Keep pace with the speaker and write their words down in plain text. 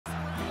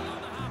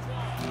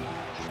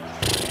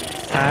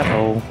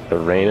Hi-ho. The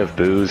reign of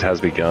booze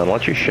has begun. Why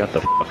don't you shut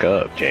the fuck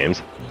up,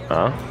 James?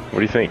 Huh? What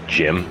do you think,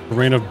 Jim? The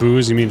reign of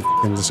booze? You mean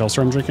the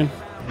seltzer I'm drinking?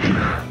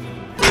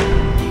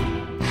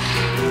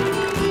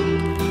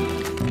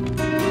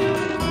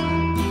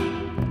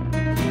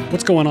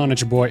 What's going on?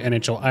 It's your boy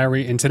NHL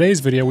Irie. In today's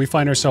video, we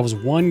find ourselves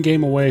one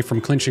game away from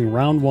clinching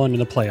round one in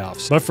the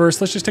playoffs. But first,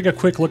 let's just take a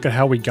quick look at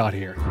how we got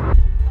here.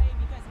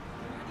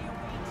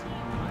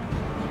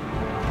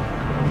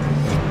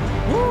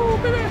 Woo,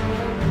 baby!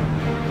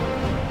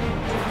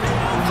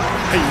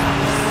 Hey.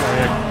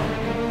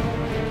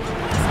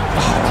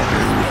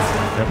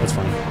 Oh, yep, that's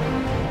fine.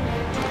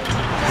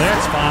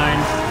 That's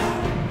fine.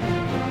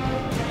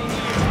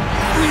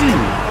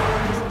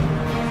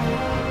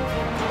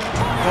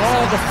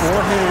 Oh, the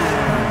forehand.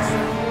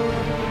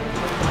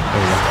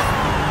 There we go.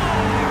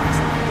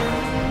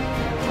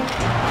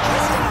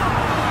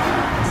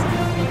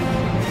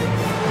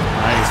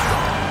 Nice.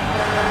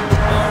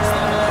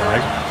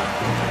 Right.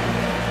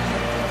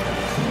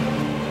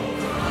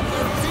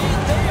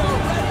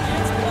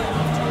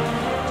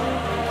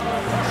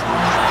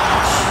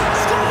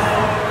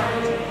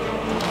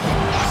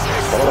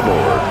 All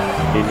aboard.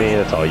 Need me,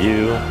 that's all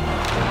you.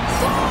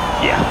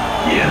 Yeah.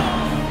 Yes.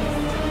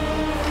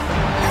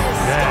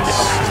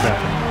 He's back.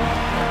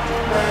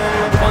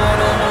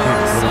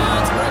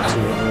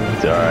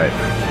 It's alright.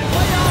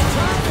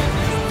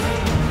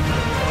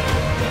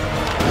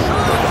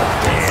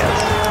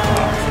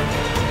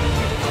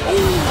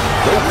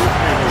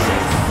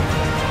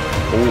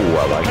 Ooh, I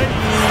like it.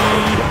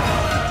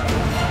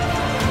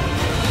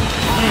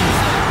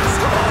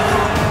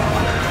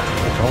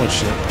 College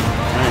shit.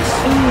 Nice.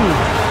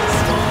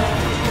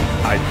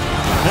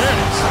 There it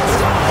is.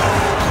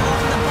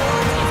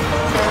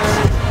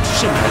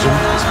 Just imagine.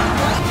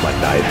 My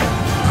knife.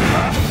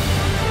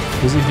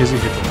 Is he hit? I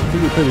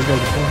think we played these guys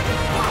before.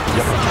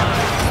 Yep.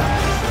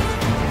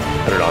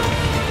 Put it on.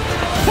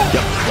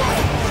 Yep.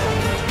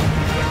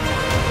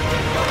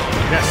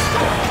 Yes.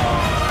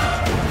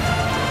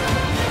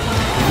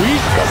 We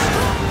go.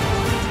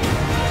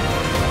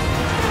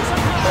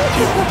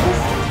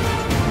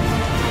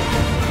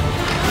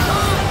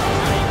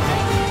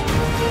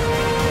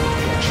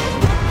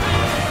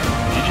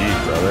 GG,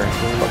 brother.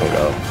 Fucking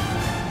go.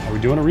 Are we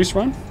doing a race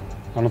run?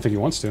 I don't think he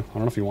wants to. I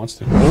don't know if he wants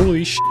to.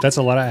 Holy shit, that's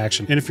a lot of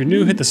action. And if you're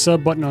new, hit the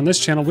sub button on this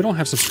channel. We don't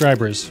have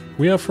subscribers.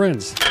 We have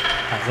friends. All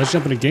right, let's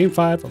jump into game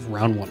 5 of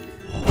round 1.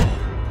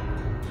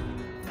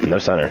 No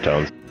center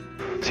tones.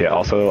 So yeah,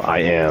 also I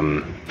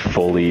am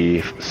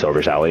fully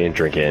sober Sally and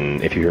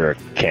drinking, if you hear a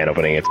can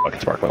opening, it's fucking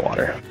sparkling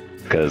water.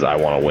 Because I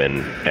want to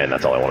win, and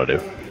that's all I want to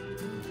do.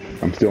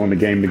 I'm still in the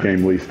game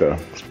lease though.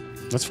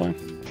 That's fine.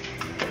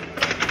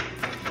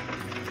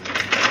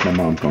 My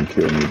mom's gonna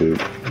kill me,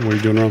 dude. What are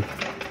you doing wrong?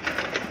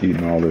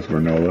 Eating all this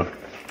granola.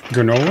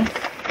 Granola?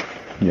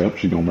 Yep,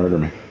 she's gonna murder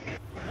me.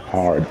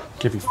 Hard.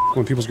 Can't be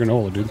f***ing people's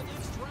granola, dude.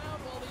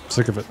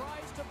 Sick of it.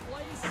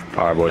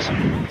 Alright, boys.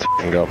 Let's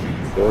fucking go.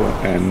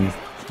 And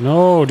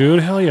No,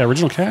 dude. Hell yeah.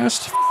 Original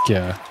cast? F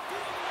yeah.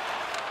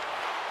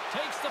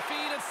 Takes the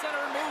feed at center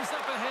and moves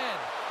up ahead.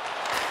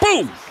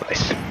 Boom!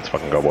 Nice. Let's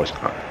fucking go, boys.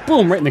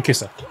 Boom! Right in the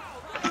kisser.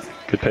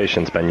 Good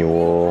patience,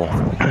 Benuel.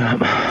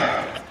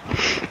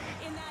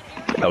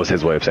 That was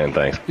his way of saying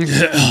thanks.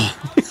 Yeah.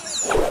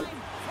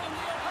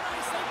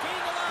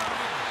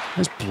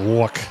 Nice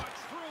block.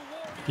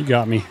 You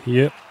got me.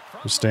 Yep.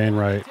 I'm staying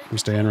right. I'm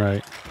staying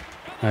right.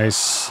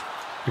 Nice.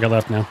 I got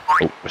left now.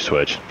 Oh,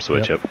 switch.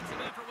 Switch, yep.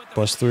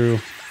 Bust through.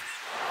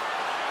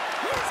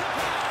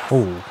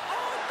 Oh.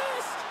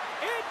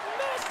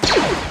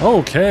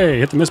 Okay.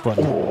 Hit the miss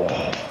button.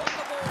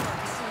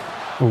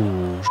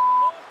 Oh.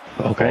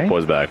 Okay. Both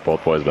boys back.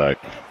 Both boys back.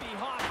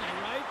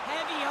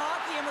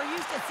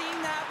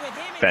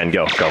 Ben,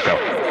 go. Go, go.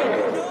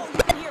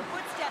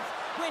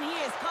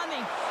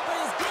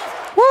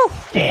 Woo!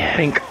 Yeah, I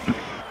think. Captain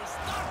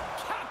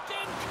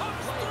comes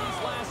through these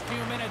last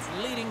few minutes,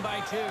 leading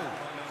by 2.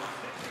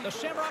 The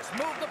Shamrocks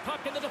move the puck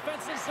in the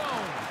defensive zone.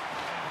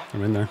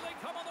 I'm in there. They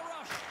come on the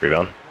rush.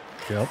 Rebound.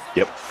 Yep.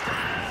 Yep.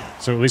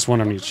 So at least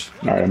one on each.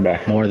 all right, I'm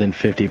back. More than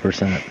 50%.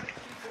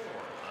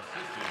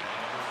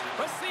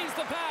 Receives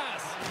the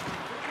pass.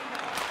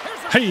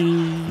 Hey!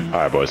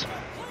 Alright, boys.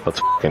 Let's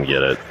fucking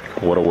get it.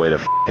 What a way to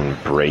fucking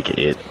break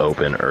it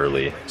open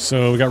early.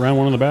 So we got round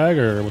 1 in the bag,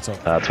 or what's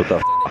up? That's what the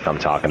fuck I'm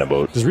talking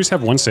about. Does Reese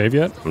have 1 save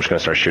yet? I'm just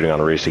gonna start shooting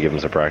on Reese to give him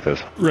some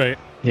practice. Right.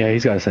 Yeah,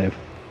 he's got to save.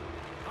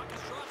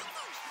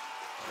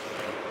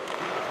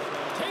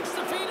 Takes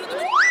the feed in the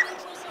neutral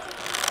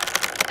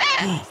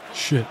zone.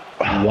 Shit.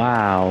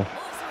 Wow.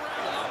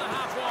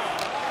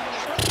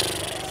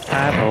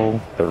 Hi-ho.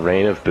 The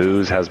reign of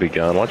booze has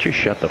begun. Why don't you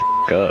shut the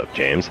fuck up,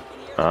 James?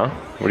 Huh?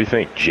 What do you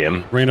think,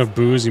 Jim? Reign of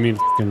booze? You mean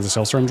the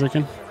seltzer I'm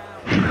drinking?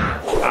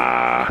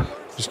 Ah.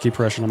 Just keep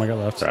pressuring him. I got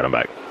left. Alright, I'm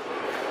back.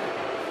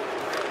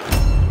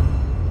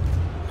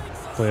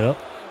 Play it up.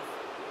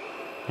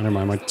 Oh, never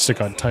mind. My stick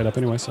got tied up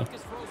anyway, so.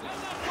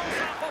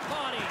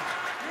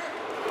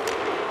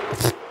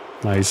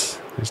 Nice.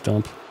 Nice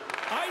dump.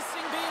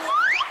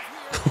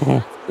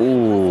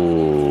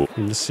 Ooh.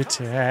 In the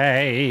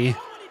city.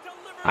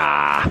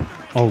 Ah.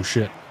 Oh,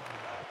 shit.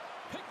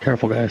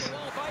 Careful, guys.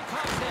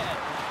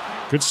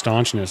 Good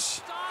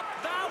staunchness.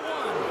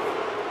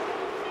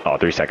 Oh,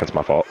 3 seconds,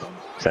 my fault.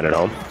 Send it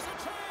home.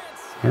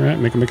 All right,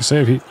 make him make a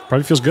save. He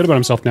probably feels good about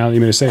himself now that he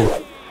made a save.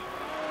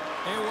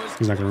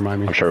 He's not going to remind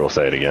me. I'm sure we'll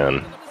say it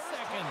again.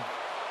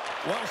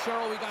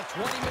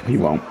 He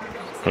won't.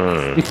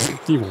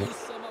 He won't.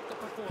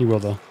 He will,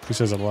 though. He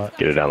says it a lot.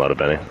 Get it downloaded,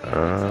 Benny.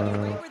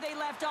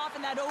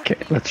 Okay,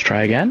 let's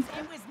try again.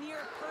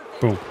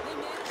 Boom.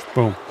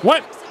 Boom.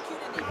 What?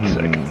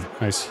 Sick.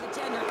 Nice.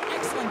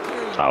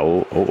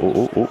 Oh.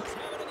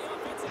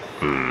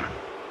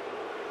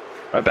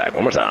 Right back.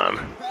 One more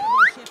time.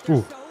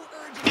 Ooh.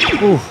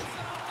 Ooh.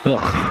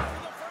 Ugh.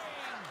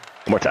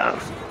 One more time.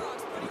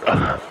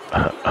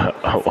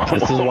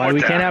 This is why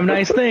we can't have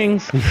nice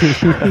things.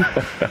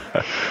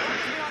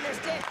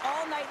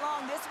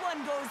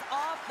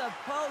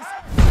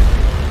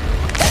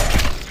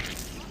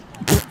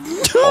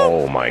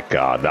 Oh my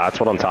god. That's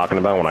what I'm talking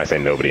about when I say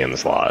nobody in the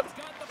slot.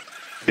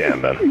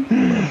 Damn, Ben.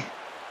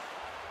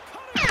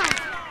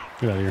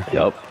 Get out of here.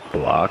 Yup.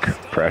 Block.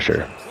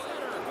 Pressure.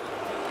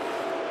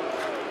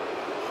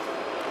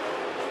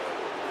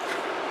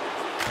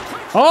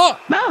 Oh!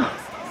 No.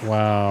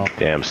 Wow.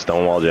 Damn,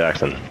 Stonewall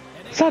Jackson.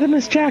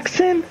 Sodomus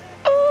Jackson.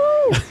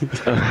 Oh.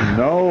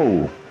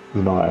 No. This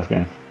is my last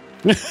game.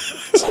 And as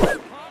play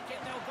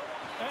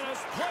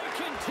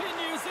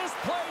continues, this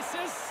place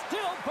is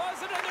still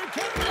buzzing, and they're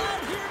getting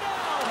out here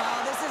now.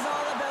 Well, this is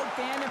all about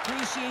fan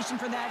appreciation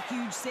for that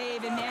huge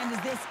save, and man, does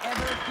this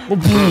ever feel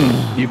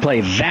You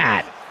play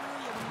that.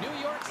 New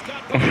York's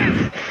got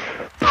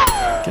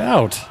Get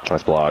out.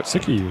 Nice block.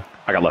 Sick of you.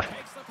 I got left.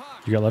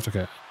 You got left?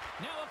 Okay.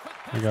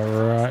 I got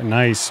right.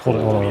 Nice. Hold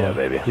on. Hold on. Oh, yeah, hold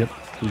on. baby. Yep.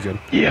 You good.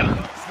 Yeah. won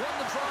the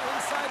draw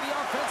inside the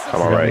offensive.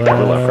 I'm alright.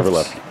 Cover left. Cover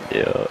left.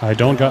 Yeah. I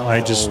don't got.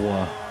 I just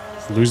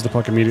lose the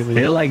puck immediately.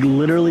 It like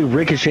literally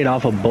ricocheted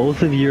off of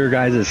both of your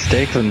guys'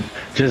 sticks and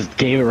just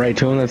gave it right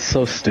to him. That's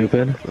so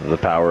stupid. The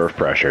power of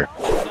pressure.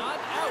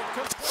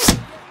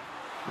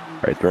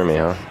 Right through me,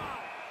 huh?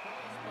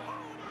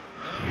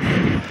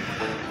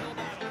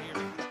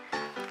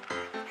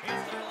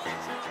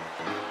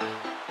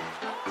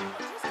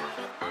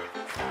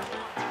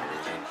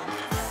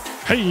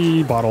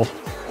 Hey, bottle.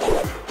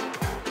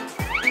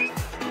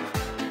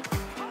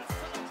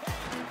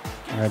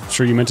 I'm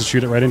sure you meant to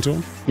shoot it right into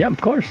him, Yeah, of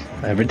course.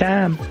 Every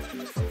time.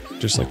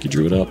 just like you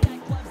drew it up.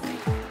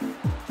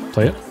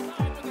 Play it.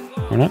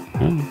 Or not?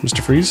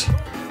 Mr. Freeze.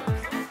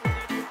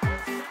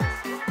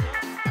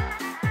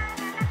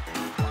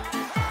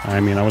 I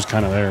mean, I was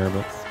kind of there,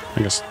 but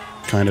I guess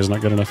kind of is not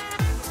good enough.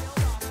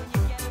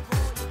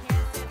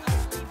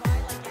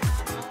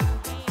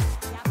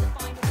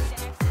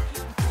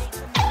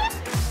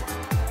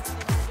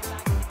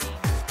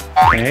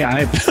 Okay,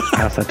 I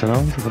passed that to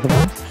them. For the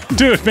boss.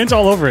 Dude, Ben's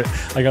all over it.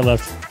 I got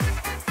left.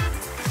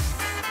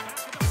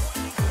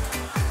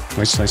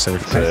 Nice save.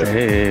 Save.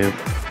 Save.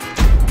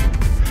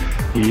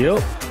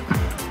 Yep.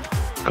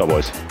 Go,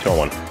 boys.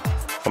 2-on-1.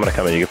 I'm gonna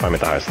come in. You can find me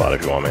at the high slot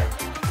if you want me.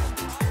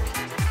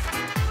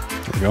 There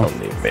we go. Don't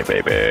need me,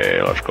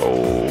 baby. Let's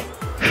go.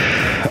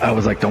 I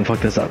was like, don't fuck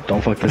this up.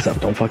 Don't fuck this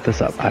up. Don't fuck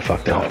this up. I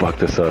fucked it Don't up. fuck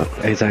this up.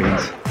 8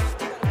 seconds.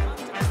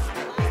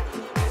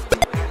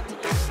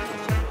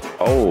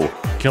 Oh.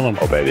 Kill him.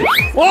 Oh, baby.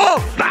 Whoa!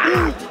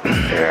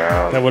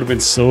 Yeah. That would have been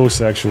so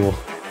sexual.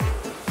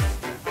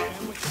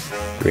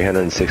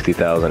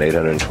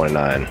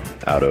 360,829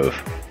 out of,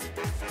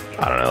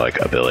 I don't know,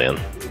 like a billion.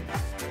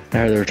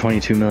 There are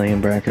 22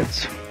 million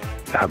brackets.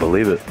 I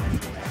believe it.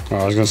 Oh,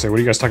 I was gonna say, what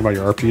are you guys talking about?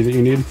 Your RP that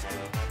you need?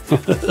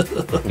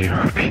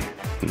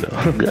 No.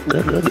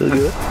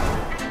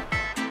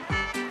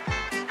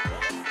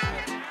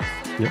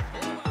 Yep.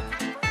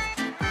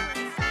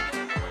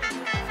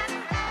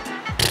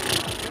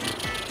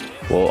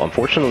 Well,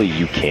 unfortunately,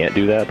 you can't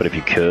do that, but if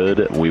you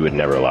could, we would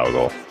never allow a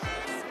goal.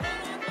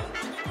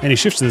 And he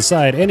shifts to the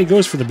side, and he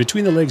goes for the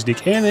between the legs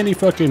deke, and then he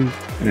fucking...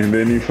 And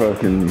then he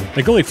fucking...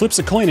 The goalie flips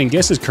a coin and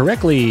guesses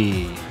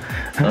correctly.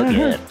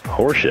 Again.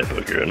 Horseshit,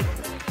 but good.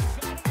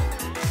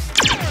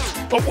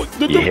 Oh, what?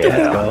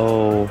 Yeah.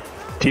 Go.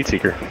 Teat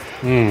Seeker.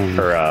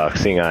 Or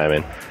Seeing Eye, I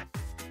mean.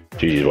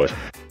 GG's, boys.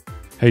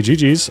 Hey,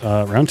 GG's,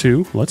 round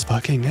 2. Let's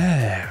fucking go.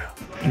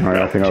 All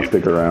right, I think I'll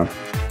stick around.